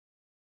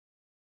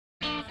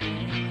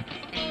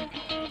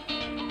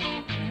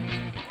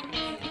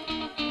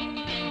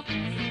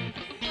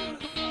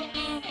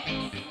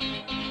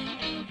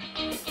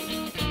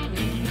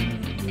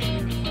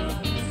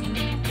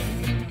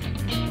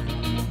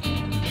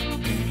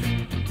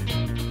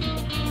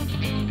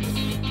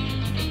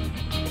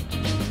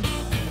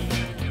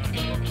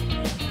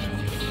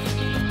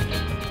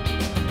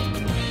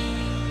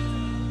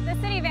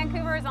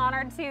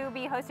to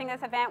be hosting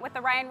this event with the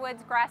Ryan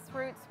Woods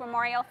Grassroots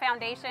Memorial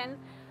Foundation.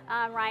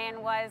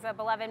 Ryan was a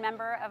beloved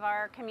member of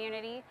our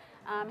community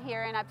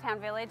here in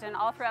Uptown Village and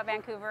all throughout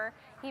Vancouver.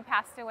 He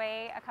passed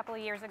away a couple of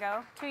years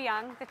ago, too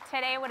young.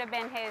 Today would have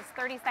been his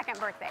 32nd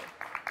birthday.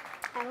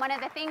 And one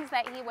of the things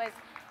that he was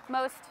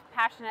most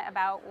passionate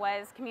about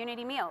was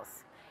community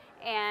meals.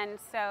 And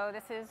so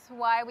this is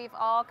why we've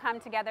all come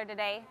together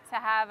today to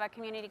have a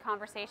community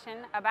conversation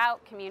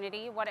about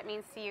community, what it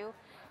means to you,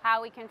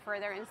 how we can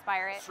further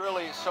inspire it. What's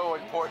really so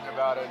important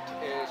about it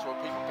is where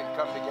people can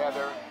come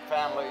together,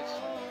 families,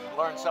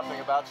 learn something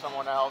about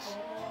someone else,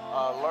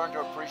 learn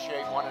to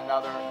appreciate one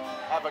another,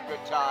 have a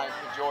good time,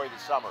 enjoy the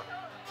summer.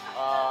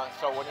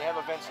 So when you have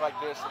events like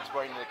this, it's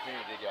bringing the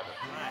community together.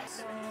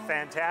 Nice.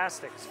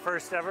 Fantastic.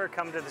 First ever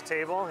Come to the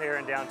Table here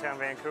in downtown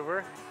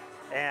Vancouver.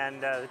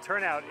 And the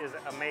turnout is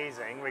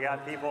amazing. We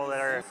got people that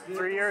are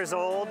 3 years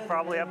old,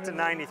 probably up to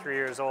 93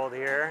 years old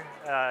here.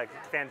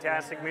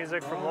 Fantastic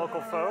music from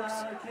local folks.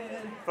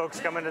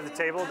 Folks coming to the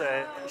table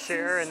to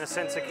share in the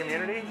sense of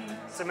community.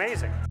 It's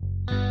amazing.